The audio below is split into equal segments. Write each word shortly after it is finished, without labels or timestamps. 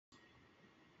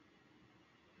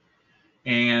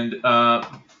And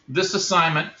this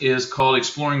assignment is called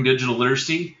Exploring Digital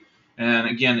Literacy. And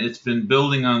again, it's been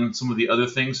building on some of the other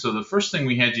things. So the first thing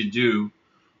we had you do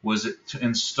was to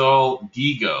install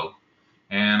Diigo.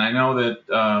 And I know that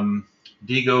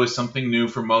Diigo is something new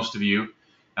for most of you,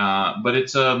 but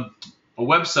it's a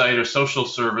website, a social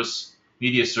service,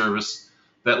 media service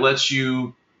that lets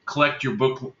you collect your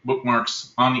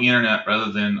bookmarks on the internet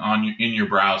rather than in your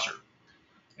browser.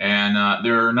 And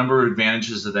there are a number of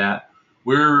advantages of that.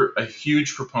 We're a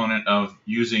huge proponent of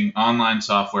using online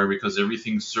software because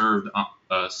everything's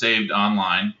saved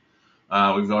online.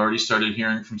 We've already started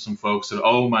hearing from some folks that,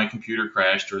 oh, my computer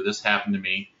crashed or this happened to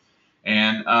me.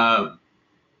 And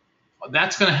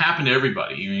that's going to happen to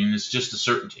everybody. I mean, it's just a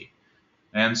certainty.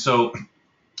 And so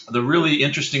the really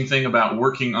interesting thing about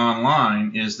working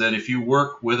online is that if you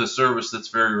work with a service that's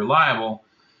very reliable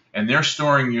and they're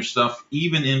storing your stuff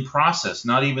even in process,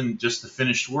 not even just the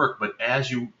finished work, but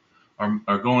as you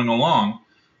are going along,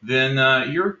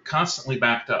 then you're constantly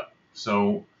backed up.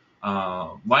 So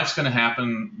life's going to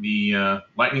happen. The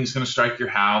lightning's going to strike your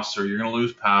house, or you're going to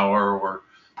lose power, or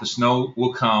the snow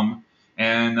will come.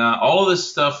 And all of this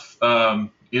stuff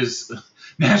is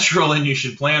natural, and you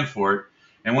should plan for it.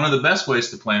 And one of the best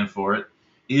ways to plan for it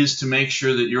is to make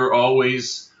sure that you're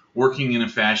always working in a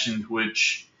fashion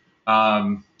which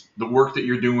the work that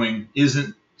you're doing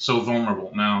isn't so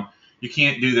vulnerable. Now, you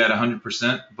can't do that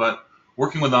 100%, but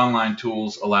working with online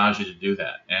tools allows you to do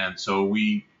that. And so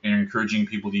we are encouraging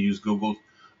people to use Google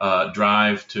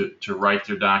Drive to write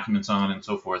their documents on and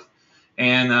so forth.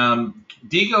 And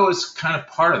Diigo is kind of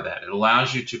part of that. It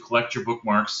allows you to collect your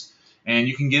bookmarks, and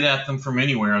you can get at them from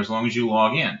anywhere as long as you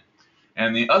log in.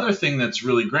 And the other thing that's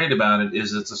really great about it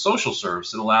is it's a social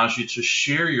service. It allows you to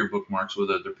share your bookmarks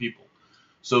with other people.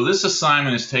 So this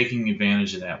assignment is taking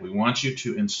advantage of that. We want you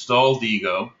to install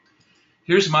Diigo.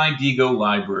 Here's my Diigo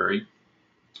library.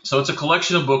 So it's a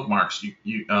collection of bookmarks.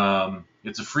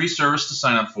 It's a free service to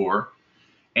sign up for.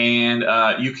 And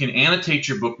you can annotate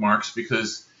your bookmarks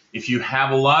because if you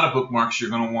have a lot of bookmarks, you're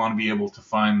going to want to be able to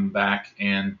find them back.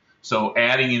 And so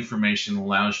adding information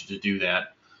allows you to do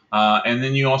that. And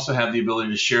then you also have the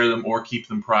ability to share them or keep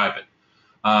them private.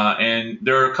 And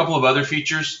there are a couple of other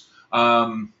features.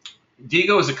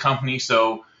 Diigo is a company,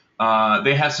 so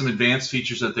they have some advanced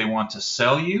features that they want to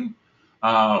sell you.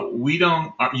 We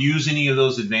don't use any of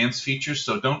those advanced features,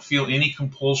 so don't feel any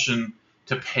compulsion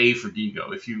to pay for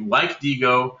Diigo. If you like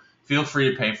Diigo, feel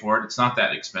free to pay for it. It's not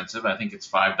that expensive. I think it's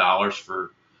 $5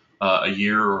 for a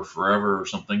year or forever or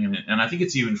something, and I think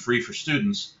it's even free for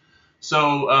students.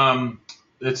 So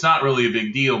it's not really a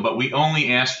big deal, but we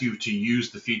only ask you to use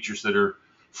the features that are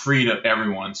free to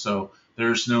everyone. So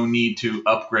there's no need to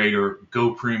upgrade or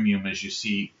go premium as you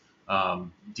see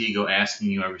Diigo asking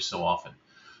you every so often.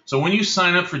 So when you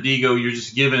sign up for Diigo, you're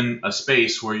just given a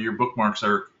space where your bookmarks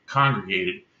are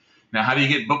congregated. Now, how do you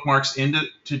get bookmarks into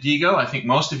Diigo? I think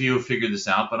most of you have figured this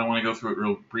out, but I want to go through it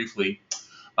real briefly.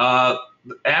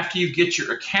 After you get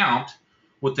your account,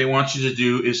 what they want you to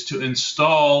do is to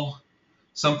install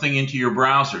something into your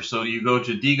browser. So you go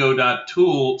to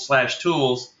diigo.tools,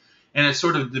 and it's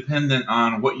sort of dependent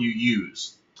on what you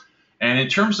use. And in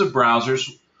terms of browsers,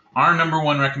 our number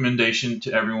one recommendation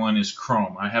to everyone is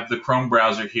Chrome. I have the Chrome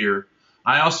browser here.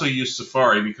 I also use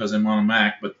Safari because I'm on a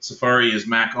Mac, but Safari is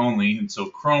Mac only, and so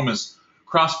Chrome is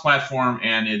cross-platform,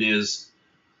 and it is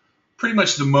pretty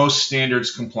much the most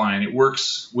standards compliant. It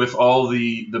works with all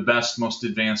the best, most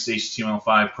advanced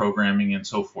HTML5 programming and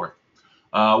so forth.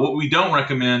 What we don't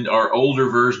recommend are older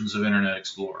versions of Internet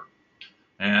Explorer.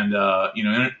 And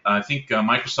I think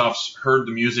Microsoft's heard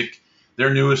the music.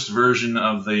 Their newest version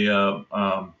of the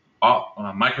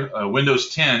Windows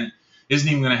 10 isn't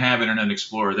even going to have Internet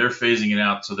Explorer. They're phasing it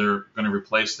out, so they're going to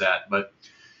replace that. But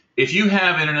if you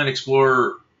have Internet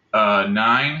Explorer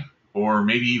 9 or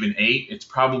maybe even 8, it's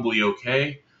probably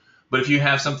okay. But if you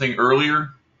have something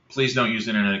earlier, please don't use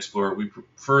Internet Explorer. We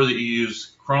prefer that you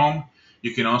use Chrome.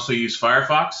 You can also use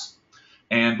Firefox.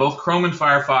 And both Chrome and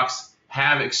Firefox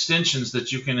have extensions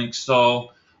that you can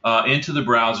install into the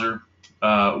browser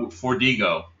for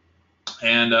Diigo.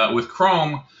 And with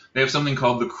Chrome, they have something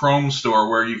called the Chrome Store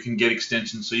where you can get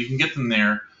extensions, so you can get them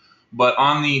there. But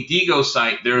on the Diigo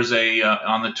site, there's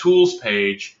on the tools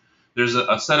page, there's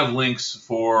a set of links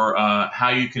for how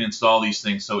you can install these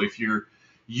things. So if you're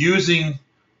using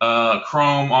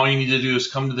Chrome, all you need to do is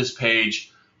come to this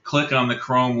page, click on the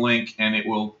Chrome link, and it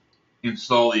will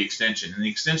install the extension. And the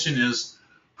extension is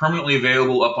permanently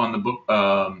available up on the book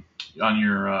on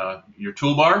your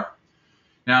toolbar.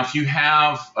 Now, if you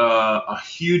have a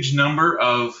huge number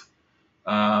of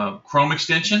Chrome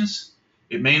extensions,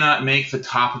 it may not make the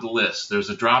top of the list. There's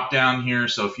a drop down here,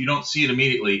 so if you don't see it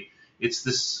immediately, it's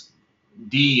this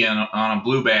D on a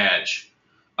blue badge.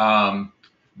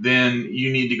 Then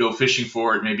you need to go fishing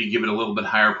for it, maybe give it a little bit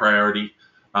higher priority.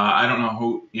 I don't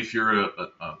know if you're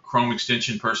a Chrome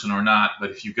extension person or not,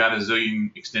 but if you've got a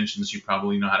zillion extensions, you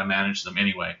probably know how to manage them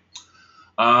anyway.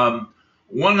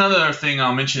 One other thing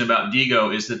I'll mention about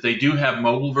Diigo is that they do have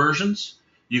mobile versions.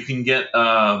 You can get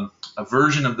a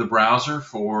version of the browser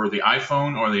for the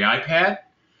iPhone or the iPad.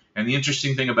 And the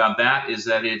interesting thing about that is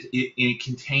that it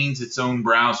contains its own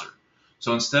browser.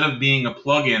 So instead of being a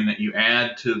plugin that you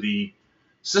add to the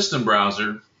system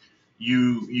browser,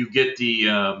 you get the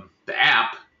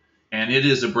app, and it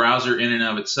is a browser in and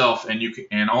of itself,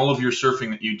 and all of your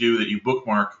surfing that you do, that you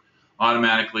bookmark,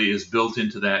 automatically is built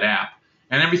into that app.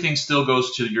 And everything still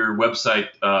goes to your website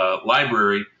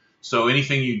library, so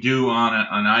anything you do on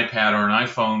an iPad or an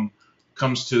iPhone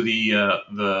comes to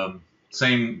the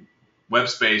same web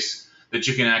space that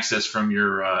you can access from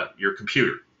your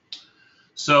computer.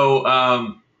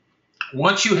 So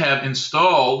once you have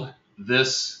installed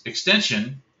this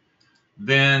extension,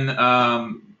 then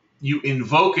you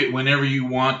invoke it whenever you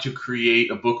want to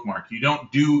create a bookmark. You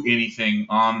don't do anything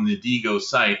on the Diigo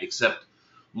site except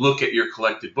look at your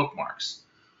collected bookmarks.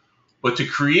 But to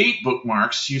create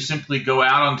bookmarks, you simply go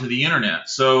out onto the internet.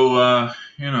 So,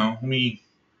 let me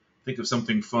think of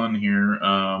something fun here.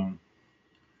 Let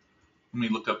me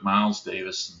look up Miles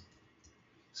Davis and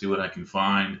see what I can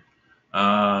find.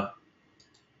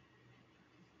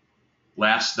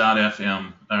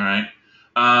 Last.fm. All right.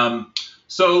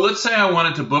 So let's say I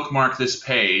wanted to bookmark this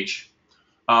page.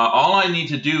 All I need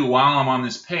to do while I'm on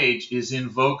this page is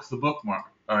invoke the bookmark,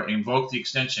 or invoke the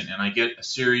extension, and I get a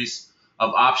series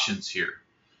of options here.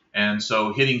 And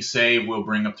so hitting save will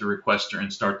bring up the requester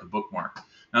and start the bookmark.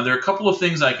 Now there are a couple of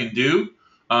things I can do.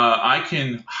 I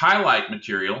can highlight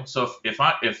material. So if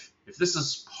this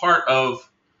is part of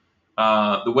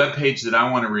the web page that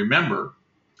I want to remember,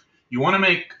 you want to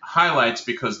make highlights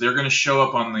because they're going to show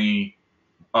up on the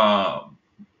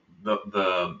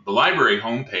library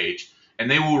homepage, and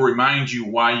they will remind you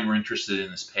why you're interested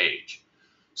in this page.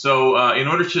 So in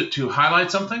order to highlight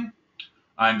something,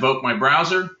 I invoke my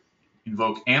browser,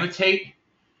 invoke annotate,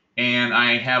 and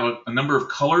I have a number of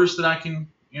colors that I can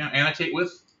annotate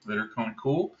with that are kind of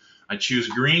cool. I choose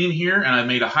green here, and I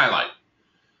made a highlight.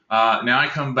 Now I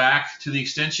come back to the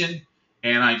extension,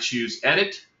 and I choose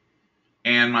edit,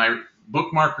 and my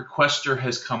bookmark requester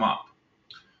has come up.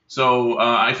 So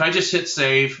if I just hit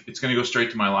save, it's going to go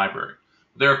straight to my library.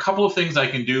 There are a couple of things I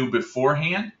can do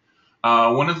beforehand.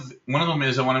 One of them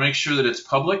is I want to make sure that it's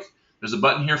public. There's a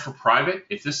button here for private.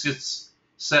 If this gets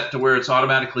set to where it's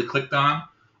automatically clicked on,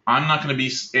 I'm not going to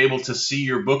be able to see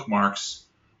your bookmarks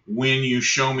when you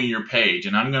show me your page.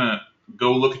 And I'm going to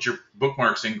go look at your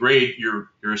bookmarks and grade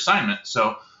your assignment.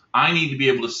 So I need to be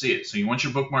able to see it. So you want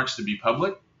your bookmarks to be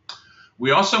public. We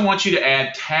also want you to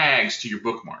add tags to your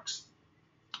bookmarks.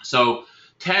 So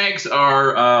tags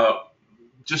are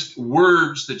just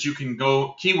words that you can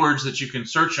keywords that you can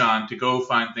search on to go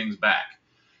find things back.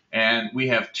 And we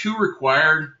have two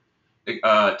required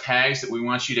tags that we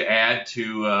want you to add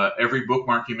to every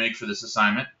bookmark you make for this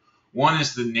assignment. One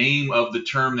is the name of the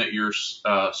term that you're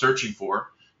searching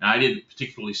for. Now, I didn't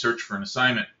particularly search for an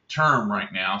assignment term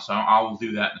right now, so I will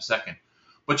do that in a second.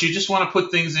 But you just want to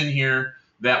put things in here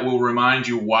that will remind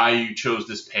you why you chose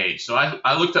this page. So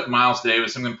I looked up Miles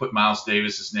Davis. I'm going to put Miles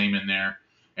Davis's name in there.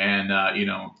 And,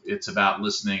 it's about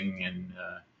listening and,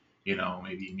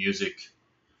 maybe music.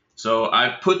 So I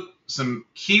put some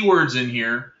keywords in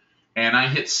here, and I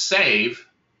hit save.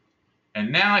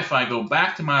 And now if I go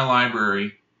back to my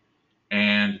library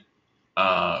and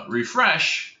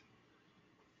refresh,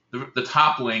 the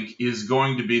top link is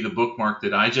going to be the bookmark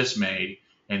that I just made.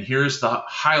 And here's the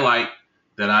highlight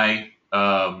that I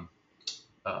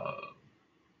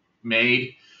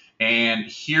made. And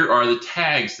here are the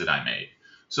tags that I made.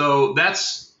 So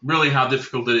that's really how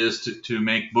difficult it is to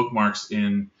make bookmarks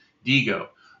in Diigo.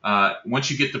 Once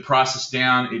you get the process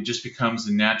down, it just becomes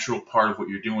a natural part of what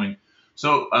you're doing.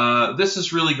 So this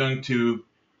is really going to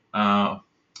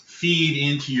feed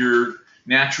into your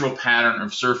natural pattern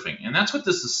of surfing. And that's what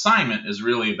this assignment is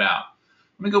really about.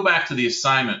 Let me go back to the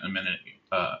assignment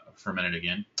for a minute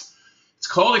again. It's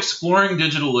called Exploring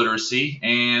Digital Literacy,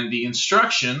 and the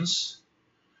instructions,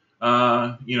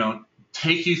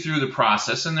 take you through the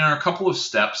process, and there are a couple of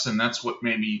steps, and that's what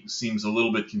maybe seems a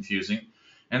little bit confusing.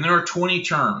 And there are 20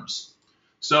 terms.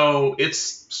 So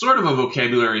it's sort of a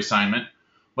vocabulary assignment,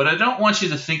 but I don't want you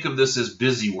to think of this as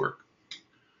busy work.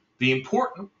 The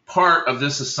important part of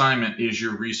this assignment is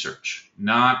your research,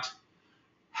 not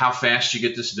how fast you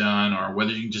get this done or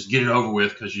whether you can just get it over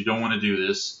with because you don't want to do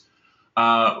this.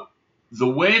 The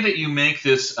way that you make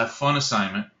this a fun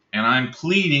assignment, and I'm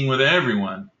pleading with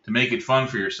everyone to make it fun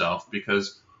for yourself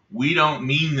because we don't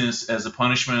mean this as a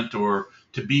punishment or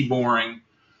to be boring.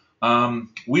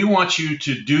 We want you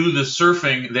to do the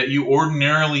surfing that you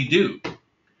ordinarily do.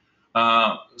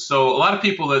 So a lot of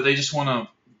people that they just want to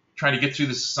try to get through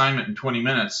this assignment in 20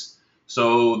 minutes.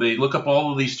 So they look up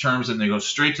all of these terms and they go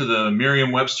straight to the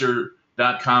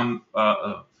Merriam-Webster.com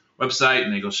website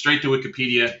and they go straight to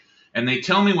Wikipedia and they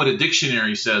tell me what a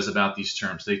dictionary says about these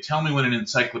terms. They tell me what an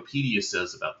encyclopedia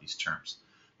says about these terms.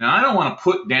 Now, I don't want to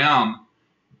put down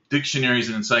dictionaries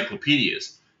and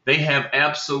encyclopedias. They have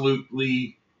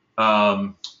absolutely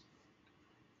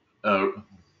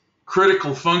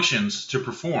critical functions to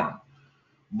perform,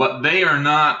 but they are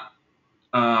not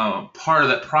part of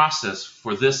that process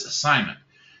for this assignment.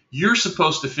 You're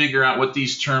supposed to figure out what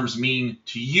these terms mean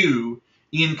to you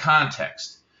in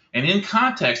context. And in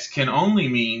context can only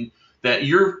mean that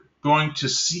you're going to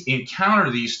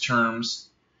encounter these terms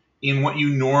in what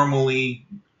you normally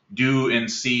do and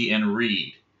see and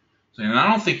read. So, and I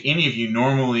don't think any of you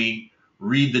normally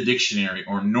read the dictionary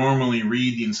or normally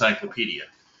read the encyclopedia.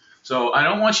 So I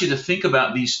don't want you to think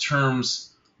about these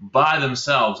terms by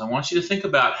themselves. I want you to think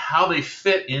about how they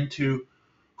fit into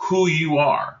who you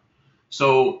are.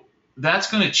 So that's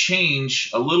going to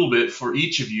change a little bit for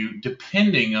each of you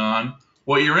depending on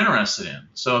what you're interested in.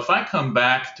 So if I come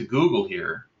back to Google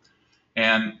here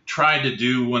and try to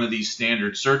do one of these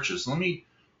standard searches, let me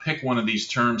pick one of these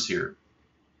terms here.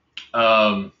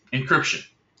 Encryption.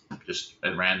 Just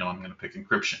at random, I'm going to pick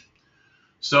encryption.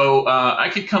 So I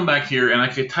could come back here and I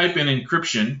could type in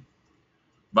encryption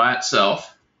by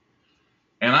itself,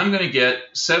 and I'm going to get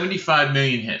 75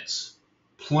 million hits.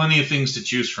 Plenty of things to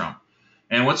choose from.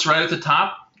 And what's right at the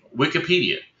top?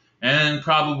 Wikipedia, and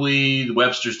probably the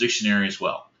Webster's Dictionary as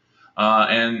well.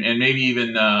 And maybe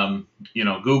even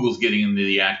Google's getting into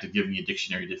the act of giving you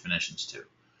dictionary definitions too.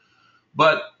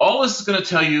 But all this is going to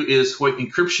tell you is what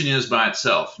encryption is by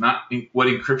itself, not what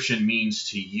encryption means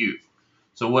to you.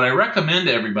 So what I recommend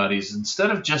to everybody is instead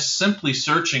of just simply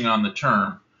searching on the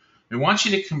term, we want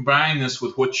you to combine this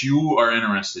with what you are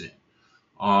interested in.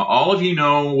 All of you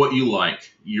know what you like.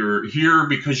 You're here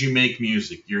because you make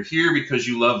music. You're here because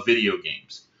you love video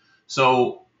games.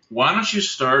 So why don't you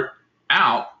start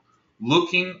out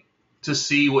looking to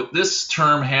see what this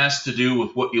term has to do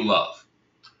with what you love.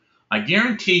 I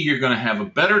guarantee you're going to have a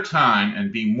better time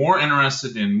and be more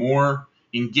interested and more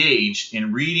engaged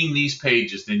in reading these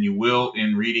pages than you will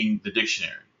in reading the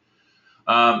dictionary.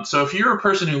 So if you're a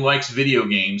person who likes video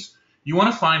games, you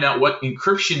want to find out what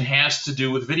encryption has to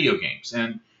do with video games.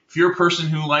 And if you're a person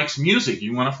who likes music,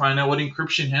 you want to find out what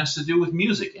encryption has to do with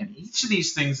music. And each of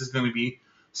these things is going to be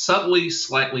subtly,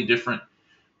 slightly different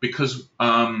because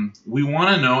we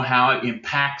want to know how it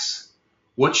impacts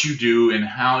what you do and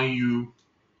how you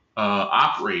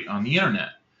operate on the internet.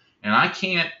 And I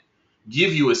can't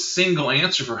give you a single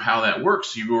answer for how that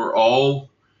works. You are all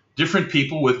different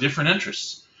people with different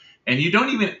interests. And you don't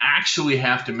even actually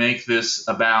have to make this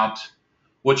about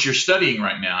what you're studying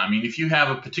right now. I mean, if you have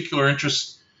a particular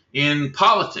interest in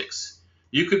politics,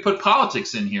 you could put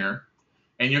politics in here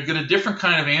and you'll get a different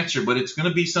kind of answer, but it's going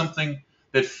to be something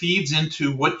that feeds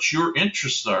into what your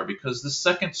interests are, because the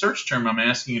second search term I'm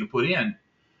asking you to put in,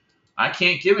 I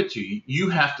can't give it to you. You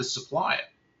have to supply it.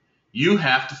 You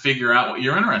have to figure out what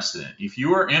you're interested in. If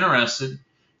you are interested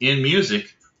in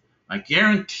music, I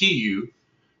guarantee you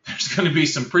there's going to be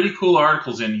some pretty cool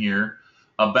articles in here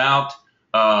about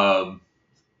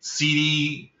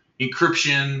CD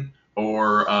encryption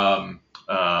or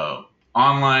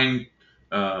online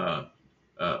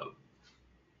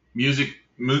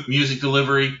music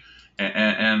delivery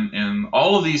and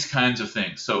all of these kinds of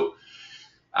things. So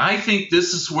I think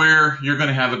this is where you're going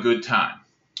to have a good time.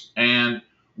 And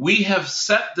we have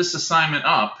set this assignment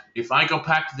up. If I go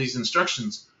back to these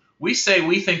instructions, we say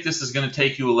we think this is going to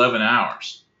take you 11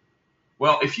 hours.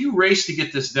 Well, if you race to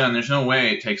get this done, there's no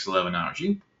way it takes 11 hours.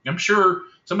 I'm sure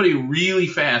somebody really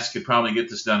fast could probably get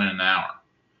this done in an hour.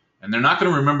 And they're not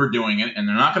going to remember doing it, and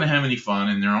they're not going to have any fun,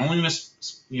 and they're only going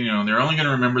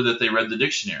to remember that they read the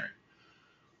dictionary.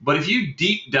 But if you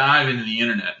deep dive into the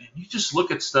internet and you just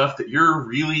look at stuff that you're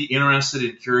really interested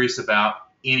and curious about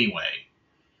anyway,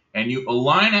 and you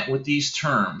align it with these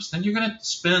terms, then you're going to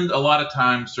spend a lot of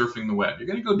time surfing the web. You're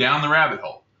going to go down the rabbit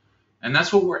hole. And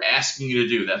that's what we're asking you to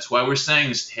do. That's why we're saying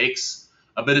this takes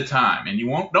a bit of time. And you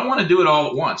don't want to do it all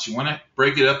at once. You want to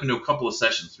break it up into a couple of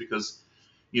sessions because,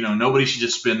 nobody should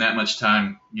just spend that much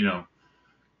time,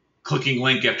 clicking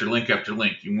link after link after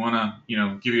link. You want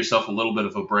to, give yourself a little bit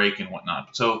of a break and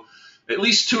whatnot. So at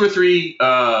least 2 or 3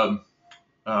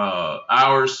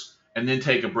 hours, and then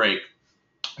take a break.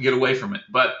 Get away from it.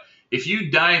 But if you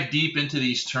dive deep into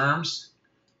these terms,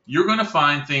 you're going to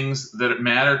find things that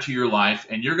matter to your life,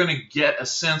 and you're going to get a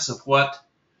sense of what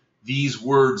these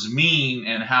words mean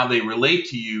and how they relate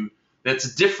to you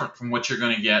that's different from what you're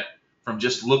going to get from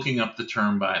just looking up the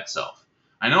term by itself.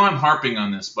 I know I'm harping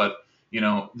on this, but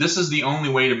this is the only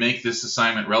way to make this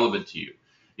assignment relevant to you.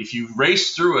 If you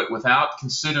race through it without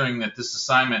considering that this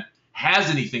assignment has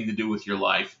anything to do with your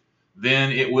life,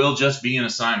 then it will just be an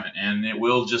assignment, and it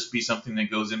will just be something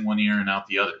that goes in one ear and out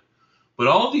the other. But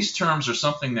all of these terms are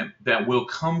something that will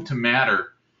come to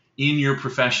matter in your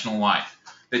professional life,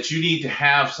 that you need to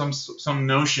have some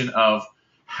notion of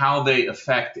how they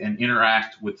affect and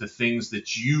interact with the things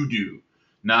that you do,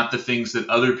 not the things that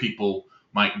other people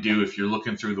might do if you're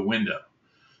looking through the window.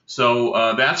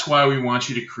 So that's why we want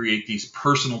you to create these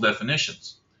personal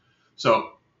definitions.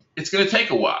 So it's going to take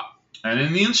a while. And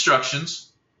in the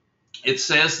instructions, it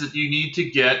says that you need to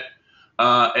get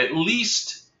at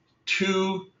least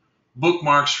 2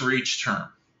 bookmarks for each term.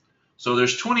 So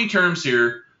there's 20 terms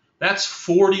here. That's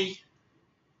 40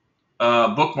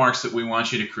 bookmarks that we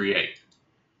want you to create.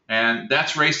 And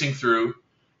that's racing through.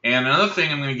 And another thing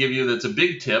I'm going to give you that's a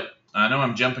big tip, I know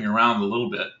I'm jumping around a little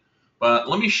bit, but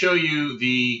let me show you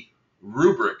the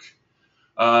rubric.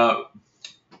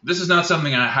 This is not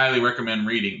something I highly recommend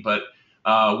reading, but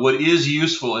what is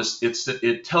useful is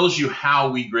it tells you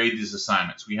how we grade these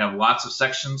assignments. We have lots of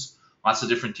sections, lots of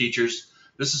different teachers.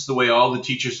 This is the way all the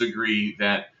teachers agree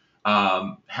that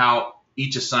how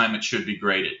each assignment should be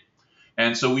graded.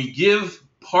 And so we give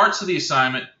parts of the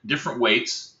assignment different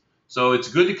weights. So it's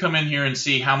good to come in here and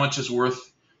see how much is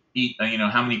worth,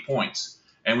 how many points.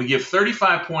 And we give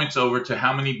 35 points over to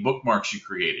how many bookmarks you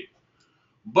created.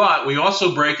 But we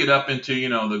also break it up into,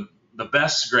 the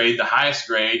best grade, the highest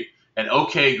grade, an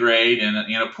okay grade, and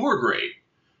a poor grade.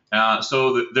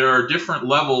 So that there are different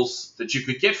levels that you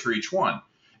could get for each one.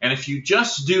 And if you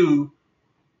just do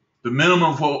the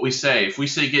minimum of what we say, if we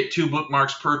say get 2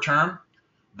 bookmarks per term,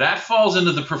 that falls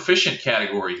into the proficient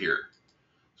category here,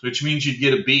 which means you'd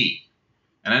get a B.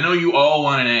 And I know you all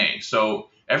want an A. So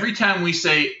every time we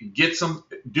say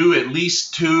do at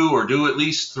least 2 or do at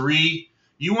least 3,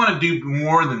 you want to do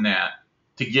more than that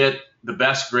to get the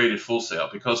best grade at Full Sail,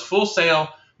 because Full Sail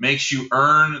makes you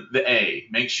earn the A,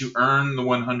 makes you earn the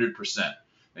 100%.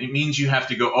 It means you have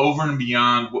to go over and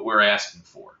beyond what we're asking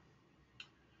for.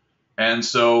 And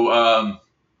so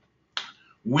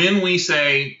when we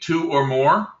say 2 or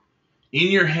more, in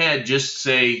your head just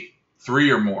say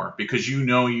 3 or more, because you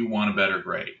know you want a better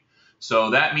grade.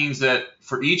 So that means that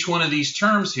for each one of these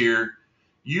terms here,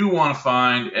 you want to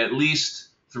find at least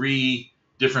 3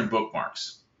 different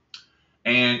bookmarks.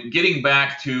 And getting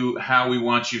back to how we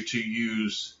want you to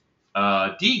use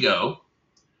Diigo,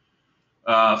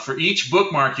 for each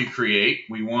bookmark you create,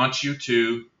 we want you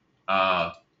to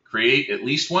create at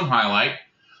least 1 highlight.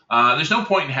 There's no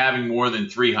point in having more than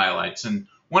 3 highlights, and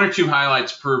 1 or 2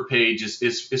 highlights per page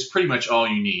is pretty much all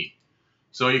you need.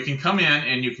 So you can come in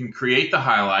and you can create the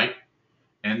highlight,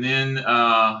 and then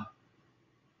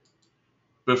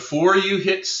before you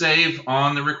hit save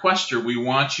on the requester, we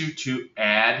want you to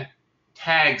add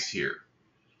tags here.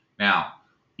 Now,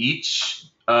 each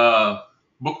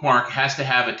bookmark has to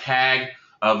have a tag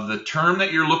of the term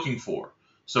that you're looking for.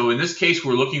 So in this case,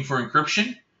 we're looking for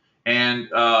encryption, and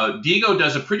Diigo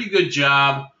does a pretty good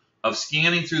job of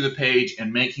scanning through the page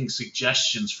and making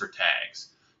suggestions for tags.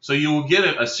 So you will get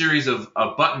a series of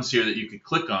buttons here that you can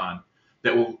click on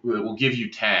that will give you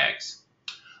tags.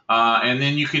 And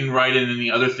then you can write in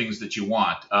any other things that you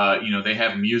want. They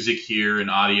have music here and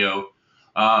audio.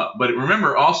 But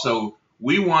remember also,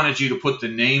 we wanted you to put the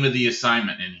name of the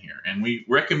assignment in here. And we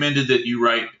recommended that you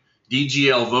write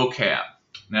DGL vocab.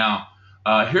 Now,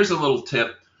 here's a little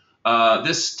tip.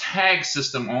 This tag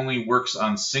system only works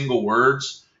on single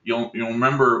words. You'll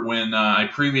remember when I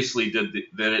previously did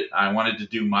it, I wanted to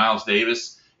do Miles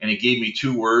Davis, and it gave me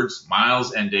 2 words,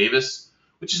 Miles and Davis,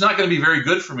 which is not going to be very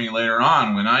good for me later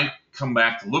on when I come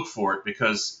back to look for it,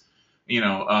 because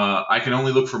I can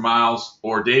only look for Miles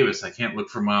or Davis. I can't look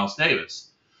for Miles Davis.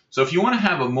 So if you want to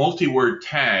have a multi-word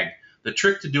tag, the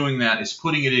trick to doing that is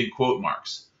putting it in quote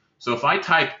marks. So if I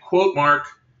type quote mark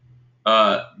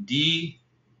DGL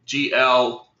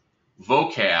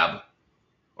vocab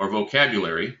or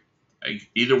vocabulary,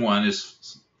 either one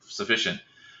is sufficient,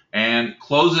 and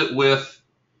close it with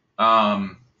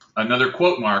another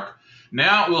quote mark,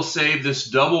 now it will save this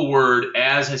double word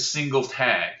as a single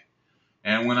tag.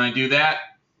 And when I do that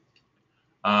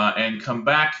and come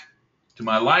back to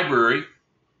my library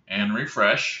and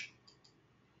refresh,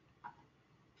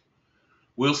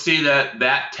 we'll see that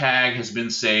that tag has been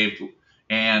saved.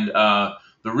 And the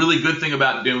really good thing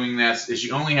about doing this is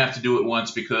you only have to do it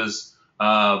once, because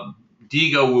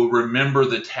Diigo will remember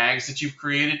the tags that you've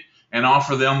created and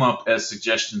offer them up as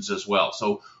suggestions as well.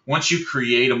 So once you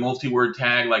create a multi-word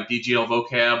tag like DGL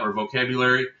vocab or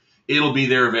vocabulary, it'll be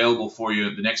there available for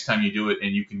you the next time you do it,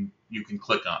 and you can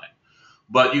click on it.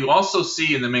 But you also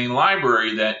see in the main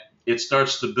library that it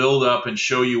starts to build up and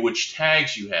show you which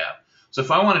tags you have. So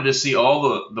if I wanted to see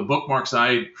all the bookmarks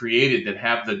I created that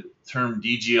have the term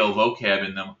DGL vocab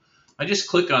in them, I just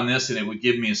click on this and it would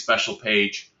give me a special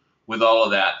page with all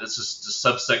of that. This is the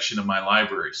subsection of my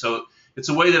library. So it's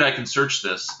a way that I can search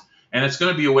this, and it's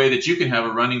going to be a way that you can have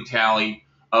a running tally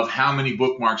of how many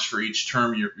bookmarks for each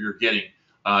term you're getting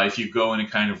if you go in a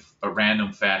kind of a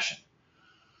random fashion.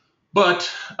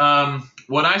 But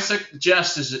what I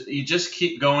suggest is that you just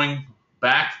keep going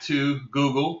back to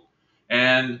Google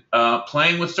and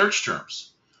playing with search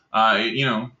terms. You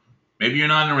know, maybe you're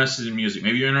not interested in music.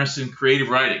 Maybe you're interested in creative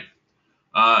writing.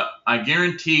 I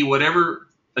guarantee whatever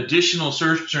additional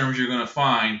search terms you're going to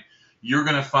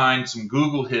find some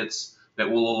Google hits that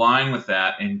will align with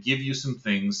that and give you some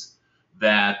things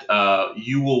that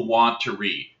you will want to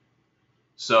read.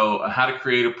 So how to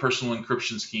create a personal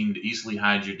encryption scheme to easily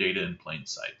hide your data in plain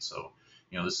sight. So,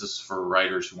 you know, this is for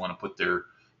writers who want to put their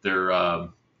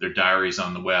diaries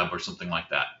on the web or something like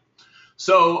that.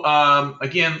 So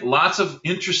again, lots of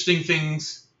interesting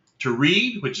things to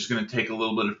read, which is going to take a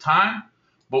little bit of time.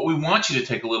 But we want you to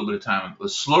take a little bit of time. The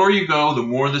slower you go, the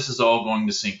more this is all going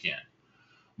to sink in.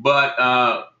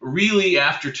 But really,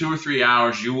 after 2 or 3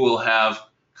 hours, you will have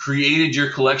created your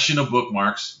collection of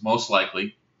bookmarks, most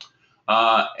likely.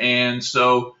 And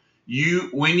so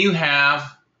when you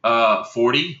have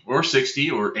 40 or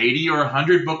 60 or 80 or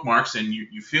 100 bookmarks, and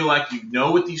you feel like you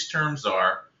know what these terms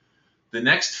are, the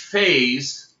next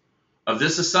phase of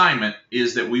this assignment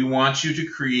is that we want you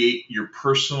to create your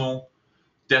personal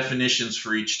definitions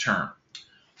for each term.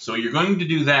 So you're going to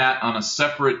do that on a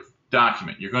separate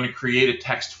document. You're going to create a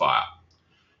text file.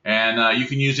 And you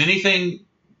can use anything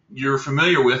you're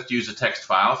familiar with to use a text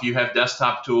file. If you have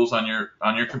desktop tools on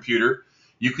your computer,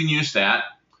 you can use that.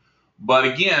 But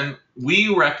again,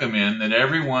 we recommend that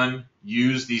everyone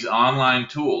use these online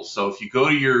tools. So if you go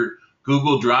to your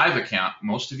Google Drive account,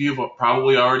 most of you have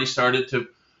probably already started to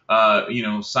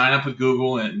sign up with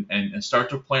Google and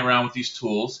start to play around with these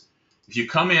tools. If you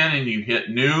come in and you hit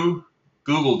New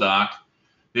Google Doc,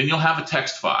 then you'll have a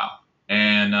text file.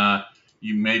 And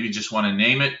you maybe just want to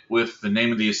name it with the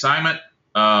name of the assignment,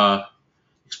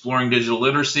 Exploring Digital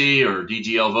Literacy or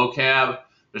DGL vocab.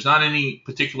 There's not any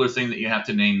particular thing that you have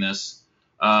to name this.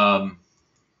 I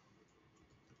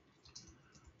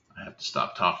have to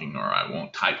stop talking or I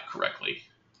won't type correctly.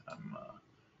 I'm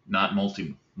not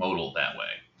multimodal that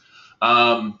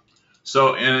way.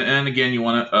 So, and again, you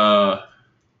want to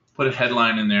put a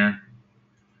headline in there.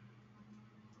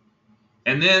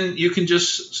 And then you can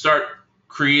just start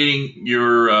creating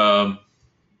your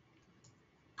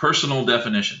personal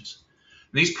definitions.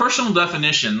 And these personal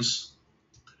definitions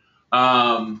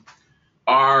are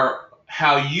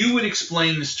how you would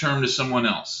explain this term to someone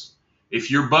else. If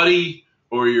your buddy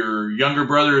or your younger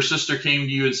brother or sister came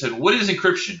to you and said, "What is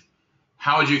encryption?"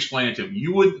 How would you explain it to them?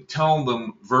 You would tell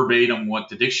them verbatim what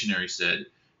the dictionary said.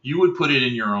 You would put it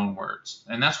in your own words.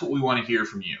 And that's what we want to hear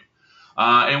from you.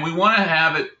 And we want to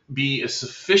have it be a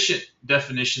sufficient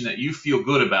definition that you feel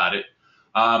good about it.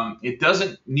 It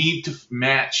doesn't need to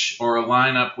match or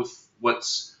line up with what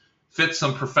fits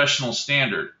some professional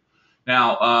standard.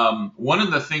 Now, one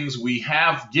of the things we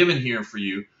have given here for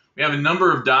you, we have a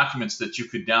number of documents that you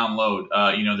could download.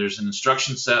 There's an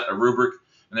instruction set, a rubric,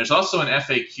 and there's also an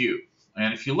FAQ.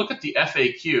 And if you look at the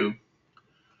FAQ,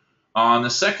 on the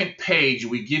second page,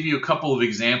 we give you a couple of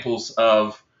examples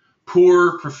of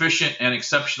poor, proficient, and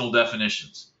exceptional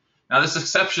definitions. Now, this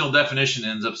exceptional definition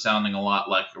ends up sounding a lot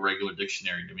like a regular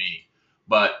dictionary to me.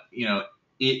 But,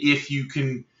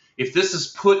 if this is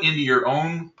put into your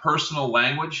own personal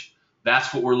language,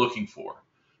 that's what we're looking for.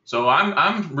 So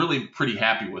I'm really pretty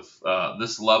happy with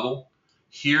this level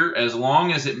here, as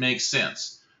long as it makes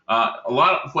sense. A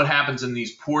lot of what happens in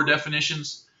these poor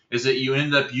definitions is that you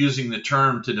end up using the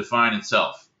term to define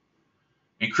itself.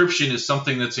 Encryption is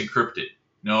something that's encrypted.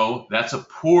 No, that's a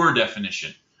poor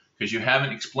definition because you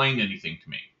haven't explained anything to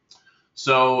me.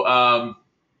 So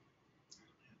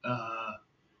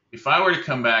if I were to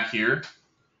come back here,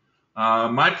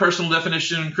 my personal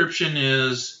definition of encryption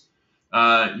is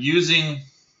using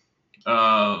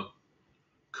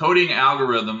coding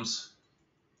algorithms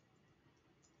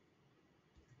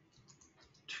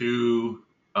to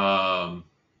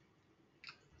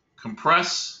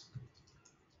compress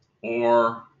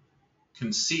or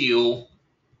conceal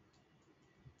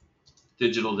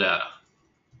digital data.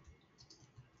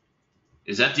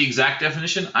 Is that the exact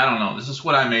definition? I don't know. This is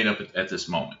what I made up at this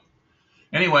moment.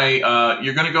 Anyway,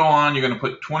 you're going to go on. You're going to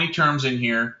put 20 terms in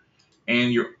here,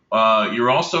 and you're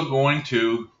also going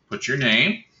to put your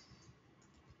name.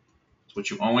 It's what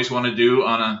you always want to do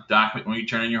on a document when you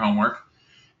turn in your homework.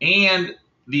 And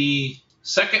the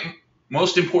second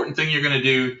most important thing you're going to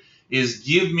do is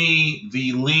give me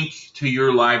the link to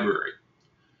your library.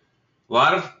 A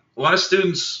lot of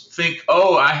students think,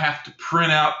 oh, I have to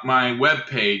print out my web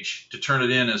page to turn it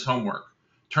in as homework,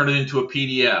 turn it into a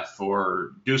PDF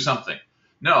or do something.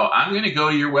 No, I'm going to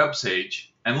go to your web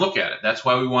page and look at it. That's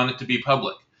why we want it to be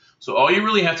public. So all you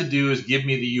really have to do is give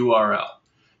me the URL.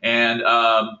 And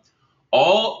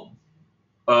all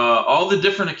the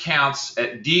different accounts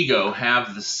at Diigo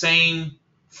have the same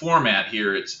format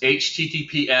here. It's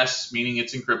HTTPS, meaning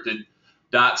it's encrypted,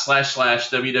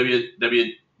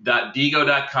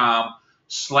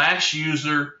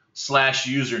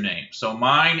 //www.diigo.com/user/username. So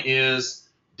mine is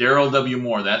Daryl W.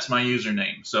 Moore. That's my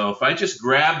username. So if I just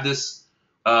grab this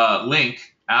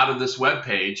link out of this web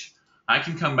page, I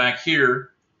can come back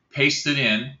here, paste it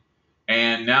in,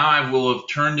 and now I will have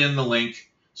turned in the link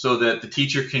so that the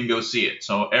teacher can go see it.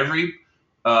 So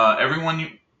everyone you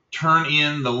turn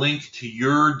in the link to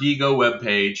your Diigo web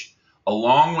page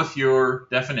along with your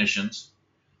definitions,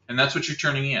 and that's what you're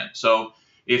turning in. So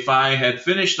if I had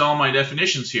finished all my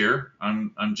definitions here,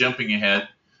 I'm jumping ahead,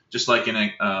 just like in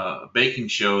a baking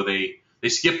show, they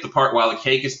skip the part while the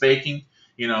cake is baking.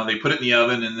 You know, they put it in the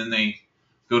oven and then they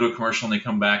go to a commercial and they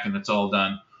come back and it's all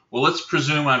done. Well, let's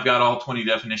presume I've got all 20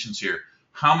 definitions here.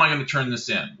 How am I going to turn this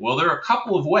in? Well, there are a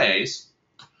couple of ways.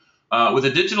 With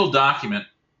a digital document,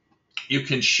 you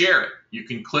can share it. You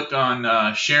can click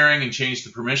on sharing and change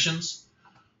the permissions.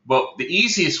 But the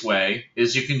easiest way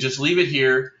is you can just leave it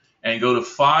here and go to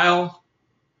File,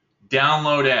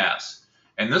 Download As.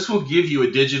 And this will give you a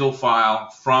digital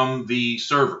file from the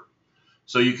server.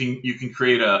 So you can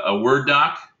create a Word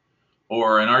doc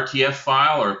or an RTF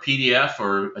file or a PDF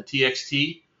or a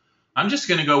TXT. I'm just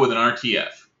going to go with an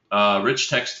RTF, rich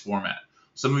text format.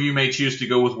 Some of you may choose to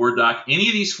go with Word doc. Any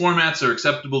of these formats are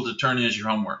acceptable to turn in as your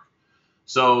homework.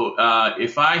 So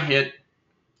if I hit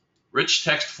rich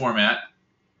text format,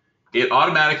 it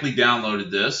automatically downloaded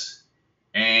this.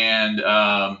 And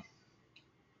I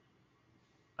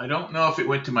don't know if it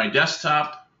went to my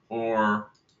desktop or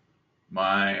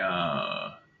my,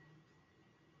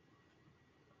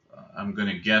 I'm going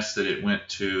to guess that it went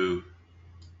to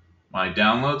my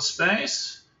download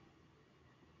space.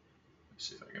 Let's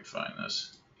see if I can find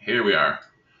this. Here we are.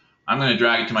 I'm going to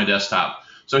drag it to my desktop.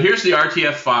 So here's the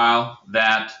RTF file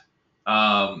that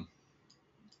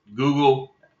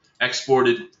Google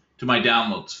exported to my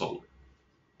downloads folder.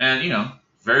 And, you know,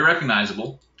 very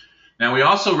recognizable. Now, we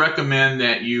also recommend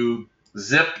that you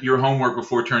zip your homework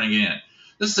before turning it in.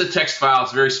 This is a text file.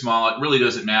 It's very small. It really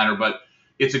doesn't matter, but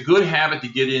it's a good habit to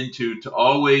get into to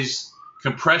always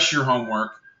compress your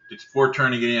homework before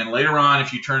turning it in. Later on,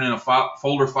 if you turn in a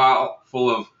folder file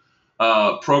full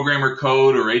of programmer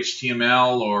code or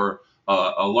HTML or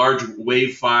a large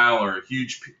WAV file or a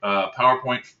huge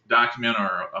PowerPoint document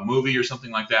or a movie or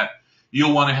something like that,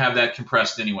 you'll want to have that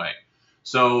compressed anyway.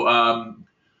 So on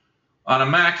a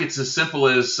Mac, it's as simple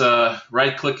as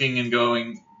right-clicking and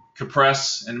going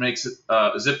compress, and makes it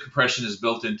zip compression is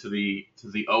built into the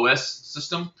OS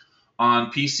system.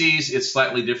 On PCs, it's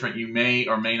slightly different. You may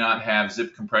or may not have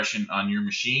zip compression on your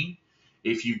machine.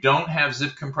 If you don't have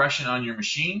zip compression on your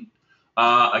machine,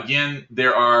 again,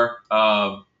 there are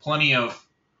plenty of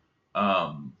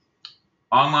online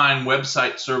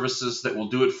website services that will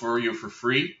do it for you for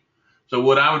free. So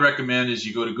what I would recommend is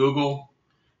you go to Google,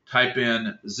 type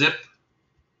in zip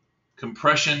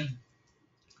compression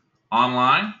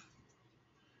online,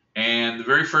 and the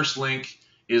very first link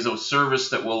is a service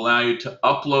that will allow you to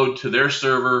upload to their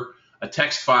server a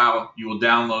text file. You will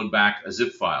download back a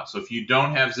zip file. So if you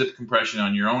don't have zip compression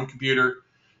on your own computer,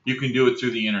 you can do it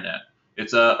through the internet.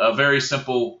 It's a very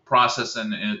simple process,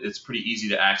 and it's pretty easy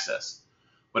to access.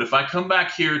 But if I come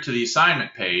back here to the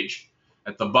assignment page,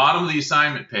 at the bottom of the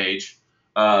assignment page,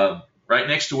 right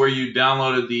next to where you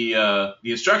downloaded the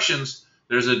instructions,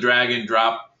 there's a drag and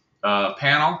drop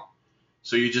panel.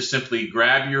 So you just simply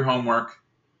grab your homework,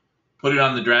 put it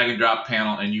on the drag and drop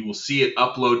panel, and you will see it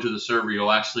upload to the server.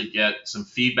 You'll actually get some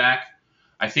feedback.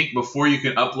 I think before you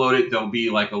can upload it, there'll be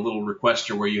like a little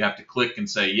requester where you have to click and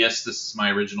say, yes, this is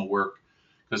my original work,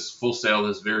 because Full Sail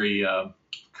is very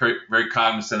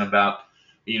cognizant about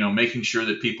making sure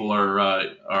that people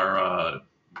are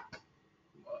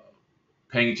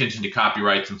paying attention to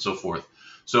copyrights and so forth.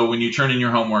 So when you turn in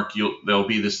your homework, there'll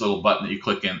be this little button that you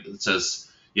click in that says,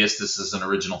 yes, this is an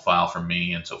original file from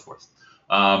me, and so forth.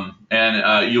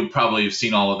 And you'll probably have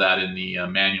seen all of that in the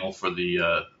manual for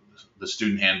the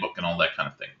student handbook and all that kind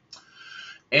of thing.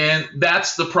 And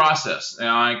that's the process.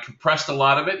 Now, I compressed a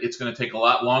lot of it. It's going to take a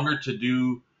lot longer to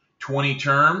do 20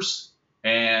 terms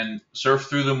and surf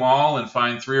through them all and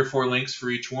find 3 or 4 links for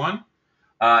each one.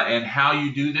 And how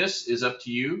you do this is up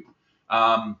to you.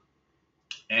 The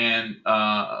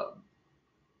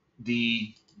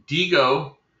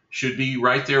Diigo should be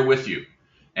right there with you.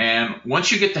 And once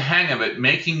you get the hang of it,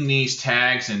 making these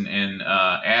tags and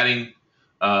adding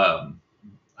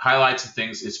highlights and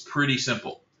things is pretty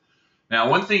simple. Now,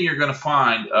 one thing you're going to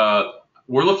find,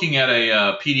 we're looking at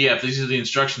a PDF. These are the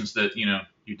instructions that you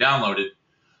downloaded.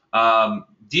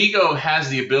 Diigo has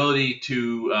the ability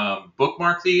to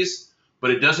bookmark these,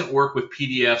 but it doesn't work with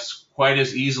PDFs quite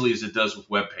as easily as it does with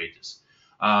web pages.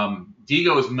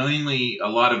 Diigo is mainly a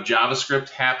lot of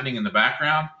JavaScript happening in the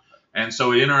background, and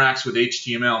so it interacts with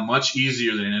HTML much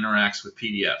easier than it interacts with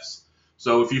PDFs.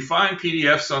 So if you find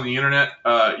PDFs on the internet,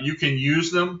 you can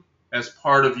use them as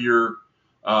part of your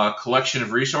collection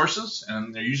of resources,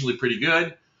 and they're usually pretty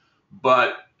good,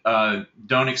 but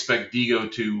don't expect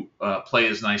Diigo to play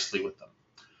as nicely with them.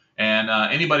 And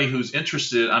anybody who's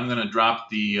interested, I'm going to drop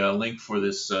the link for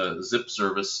this zip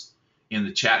service in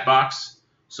the chat box,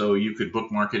 so you could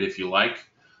bookmark it if you like.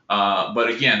 But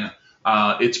again,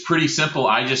 it's pretty simple.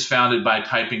 I just found it by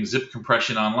typing zip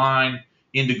compression online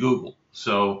into Google.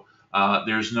 So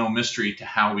there's no mystery to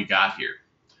how we got here.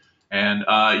 And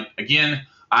again,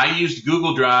 I used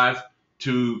Google Drive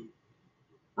to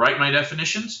write my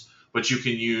definitions, but you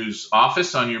can use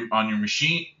Office on your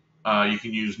machine. You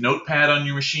can use Notepad on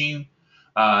your machine.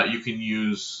 You can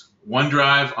use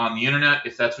OneDrive on the internet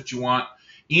if that's what you want.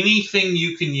 Anything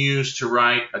you can use to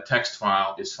write a text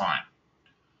file is fine.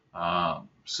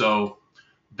 So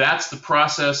that's the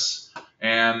process,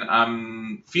 and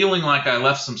I'm feeling like I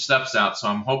left some steps out, so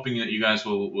I'm hoping that you guys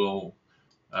will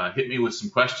hit me with some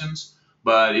questions.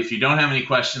 But if you don't have any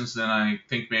questions, then I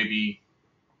think maybe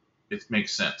it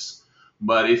makes sense.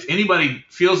 But if anybody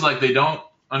feels like they don't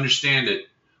understand it,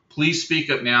 please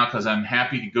speak up now, because I'm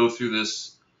happy to go through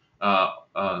this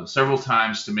several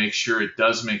times to make sure it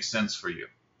does make sense for you.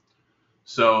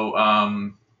 So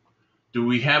do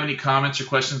we have any comments or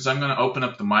questions? I'm going to open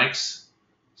up the mics.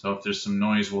 So if there's some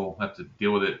noise, we'll have to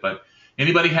deal with it. But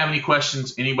anybody have any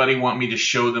questions? Anybody want me to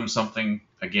show them something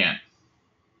again?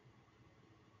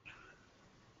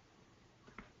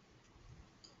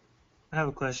 I have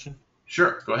a question.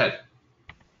 Sure, go ahead.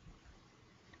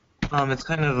 It's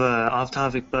kind of off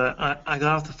topic, but I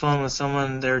got off the phone with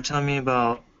someone. They were telling me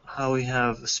about how we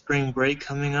have spring break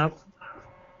coming up.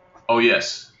 Oh,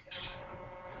 yes.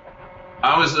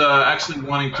 I was actually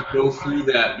wanting to go through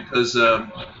that because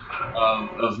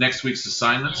of next week's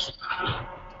assignments.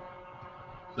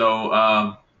 So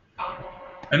I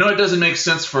know it doesn't make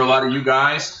sense for a lot of you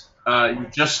guys. You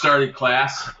just started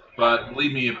class, but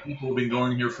believe me, if people have been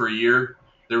going here for a year,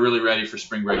 they're really ready for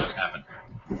spring break to happen.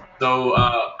 So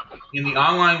in the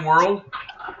online world,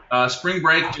 spring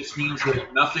break just means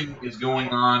that nothing is going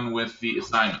on with the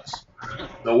assignments.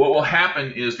 So what will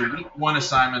happen is the week 1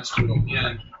 assignments will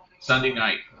end Sunday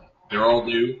night. They're all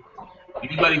due.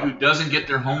 Anybody who doesn't get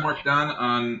their homework done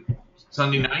on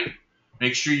Sunday night,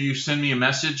 make sure you send me a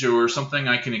message or something.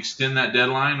 I can extend that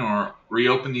deadline or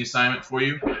reopen the assignment for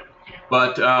you.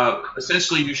 But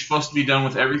essentially, you're supposed to be done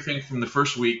with everything from the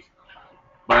first week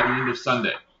by the end of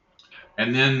Sunday.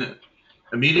 And then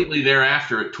immediately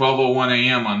thereafter at 12:01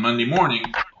 a.m. on Monday morning,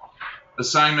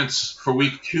 assignments for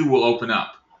week 2 will open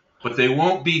up. But they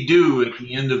won't be due at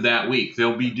the end of that week.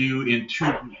 They'll be due in 2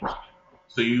 weeks.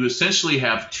 So you essentially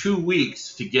have 2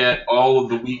 weeks to get all of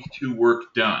the week 2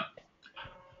 work done.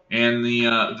 And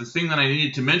the thing that I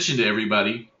needed to mention to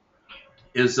everybody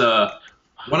is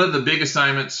one of the big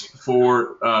assignments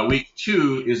for week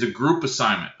 2 is a group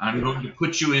assignment. I'm going to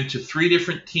put you into 3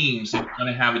 different teams and we're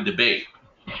going to have a debate.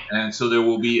 And so there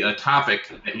will be a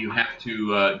topic that you have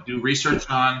to do research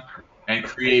on and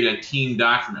create a team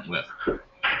document with.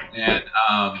 And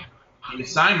the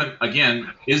assignment, again,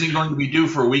 isn't going to be due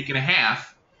for a week and a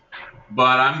half,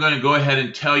 but I'm going to go ahead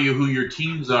and tell you who your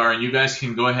teams are, and you guys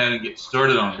can go ahead and get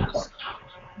started on this.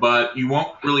 But you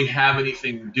won't really have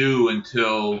anything due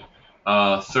until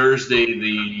Thursday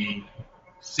the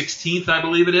 16th, I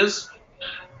believe it is.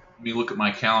 Let me look at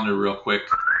my calendar real quick.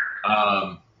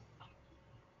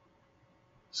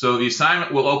 So the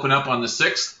assignment will open up on the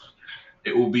 6th.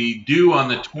 It will be due on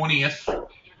the 20th.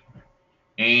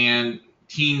 and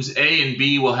teams A and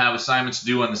B will have assignments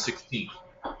due on the 16th.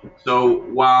 So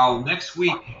while next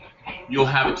week you'll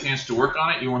have a chance to work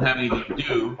on it, you won't have anything to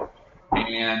do,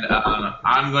 and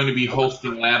I'm going to be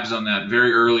hosting labs on that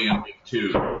very early in week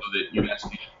 2 so that you guys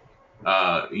can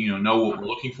know what we're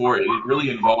looking for. It really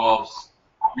involves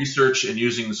research and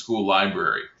using the school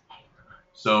library.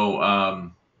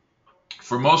 So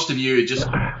for most of you, it just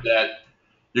means that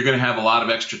you're going to have a lot of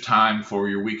extra time for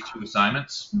your week 2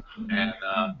 assignments, and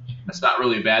that's not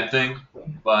really a bad thing,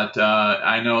 but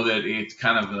I know that it's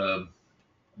kind of a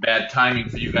bad timing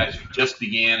for you guys who just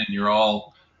began and you're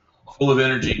all full of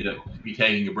energy to be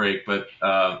taking a break, but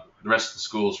the rest of the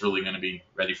school is really going to be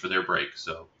ready for their break.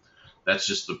 So that's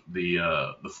just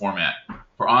the format.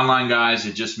 For online guys,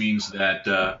 it just means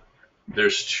that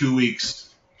there's 2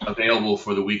 weeks available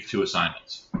for the week 2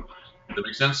 assignments. Does that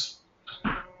make sense?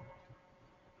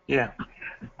 Yeah.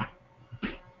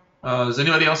 Does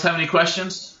anybody else have any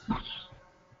questions?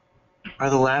 Are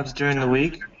the labs during the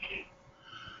week?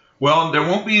 Well, there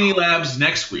won't be any labs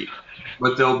next week,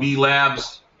 but there'll be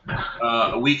labs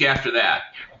a week after that,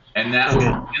 and that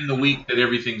will be in the week that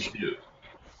everything's due.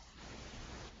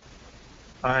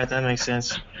 All right, that makes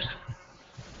sense.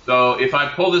 So if I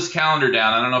pull this calendar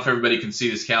down, I don't know if everybody can see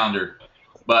this calendar,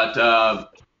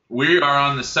 but we are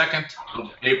on the 2nd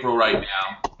of April right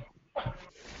now.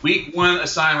 Week 1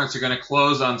 assignments are going to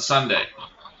close on Sunday.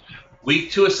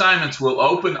 Week 2 assignments will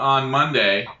open on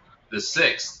Monday, the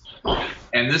 6th.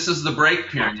 And this is the break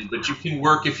period, but you can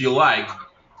work if you like.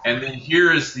 And then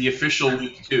here is the official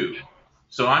week 2.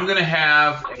 So I'm going to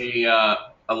have a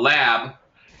lab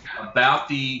about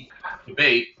the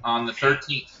debate on the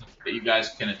 13th that you guys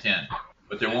can attend.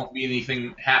 But there won't be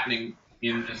anything happening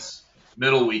in this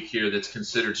middle week here that's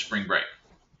considered spring break.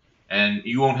 And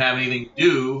you won't have anything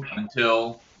due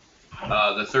until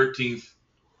the 13th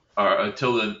or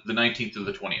until the 19th or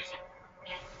the 20th.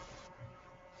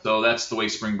 So that's the way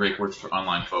spring break works for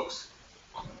online folks.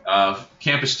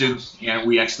 Campus students,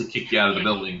 we actually kicked you out of the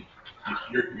building.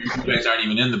 You guys aren't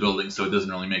even in the building, so it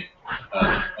doesn't really make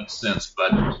much sense.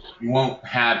 But you won't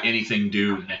have anything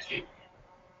due next week.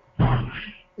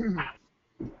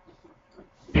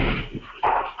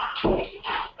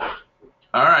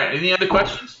 All right. Any other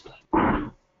questions?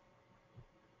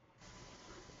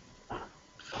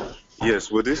 Yes.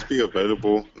 Will this be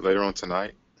available later on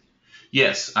tonight?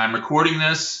 Yes, I'm recording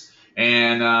this,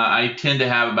 and I tend to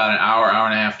have about an hour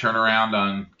and a half turnaround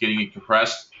on getting it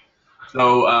compressed.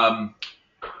 So I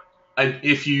don't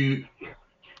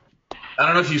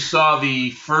know if you saw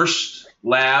the first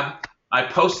lab, I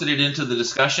posted it into the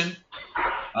discussion.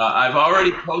 I've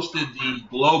already posted the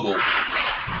global,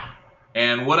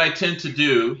 and what I tend to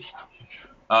do,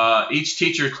 each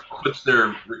teacher puts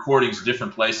their recordings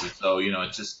different places, so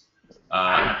it's just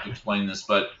I have to explain this,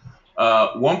 but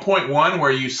 1.1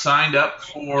 where you signed up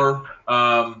for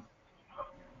the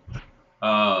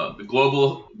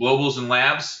globals and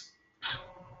labs,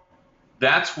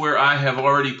 that's where I have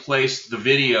already placed the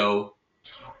video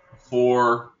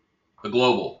for the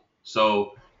global.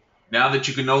 So now that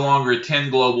you can no longer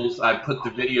attend globals, I put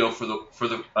the video for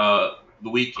the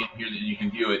week in here that you can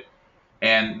view it.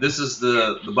 And this is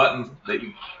the button that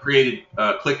you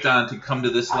clicked on to come to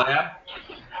this lab.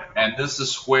 And this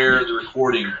is where the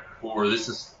recording for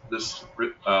this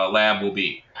lab will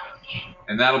be.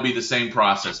 And that'll be the same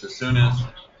process. As soon as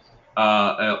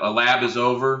a lab is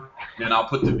over, then I'll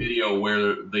put the video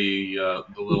where the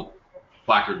little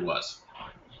placard was.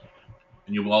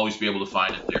 And you will always be able to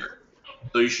find it there.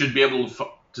 So you should be able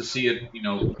to see it, 8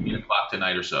 o'clock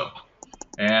tonight or so.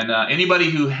 And anybody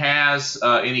who has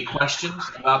any questions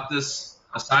about this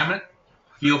assignment,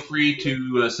 feel free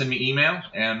to send me email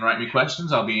and write me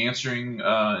questions. I'll be answering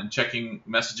and checking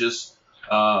messages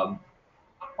all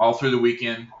through the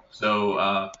weekend. So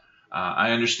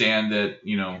I understand that,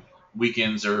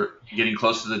 weekends are getting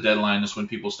close to the deadline. That's when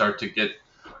people start to get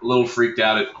a little freaked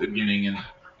out at the beginning.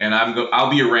 And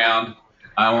I'll be around.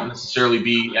 I won't necessarily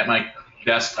be at my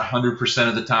desk 100%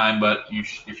 of the time, but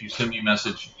if you send me a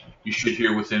message, you should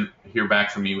hear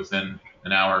back from me within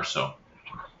an hour or so.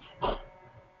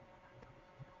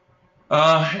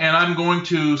 And I'm going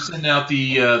to send out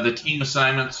the team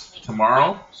assignments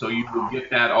tomorrow, so you will get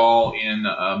that all in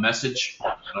a message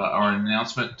or an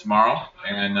announcement tomorrow.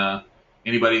 And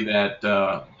anybody that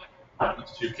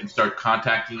wants to can start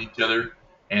contacting each other.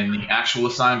 And the actual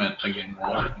assignment, again, will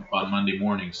open up on Monday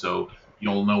morning, so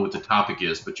you'll know what the topic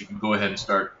is. But you can go ahead and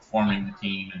start forming the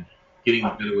team and getting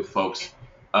together with folks.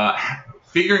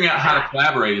 Figuring out how to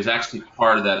collaborate is actually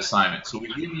part of that assignment. So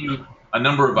we give you a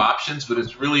number of options, but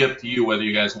it's really up to you whether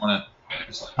you guys want to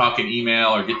just talk in email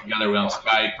or get together on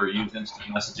Skype or use instant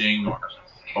messaging or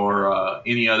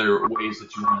any other ways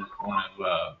that you want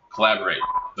to collaborate.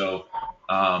 So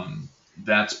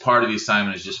that's part of the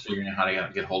assignment, is just figuring out how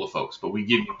to get hold of folks. But we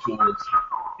give you tools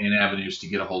and avenues to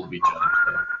get a hold of each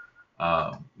other.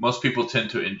 So, most people tend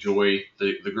to enjoy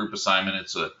the group assignment.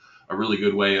 It's a really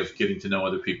good way of getting to know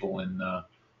other people and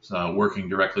working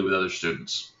directly with other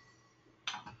students.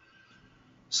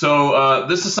 So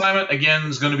this assignment, again,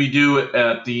 is going to be due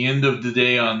at the end of the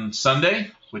day on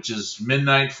Sunday, which is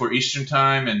midnight for Eastern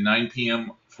Time and 9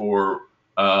 p.m. for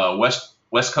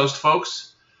West Coast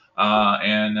folks.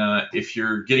 And if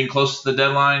you're getting close to the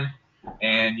deadline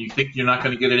and you think you're not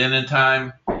going to get it in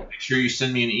time, make sure you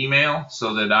send me an email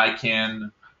so that I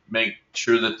can make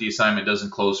sure that the assignment doesn't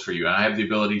close for you. And I have the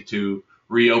ability to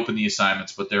reopen the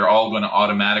assignments, but they're all going to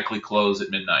automatically close at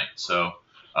midnight. So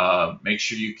make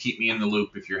sure you keep me in the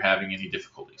loop if you're having any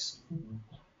difficulties.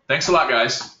 Thanks a lot,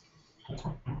 guys.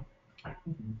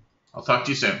 I'll talk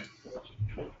to you soon.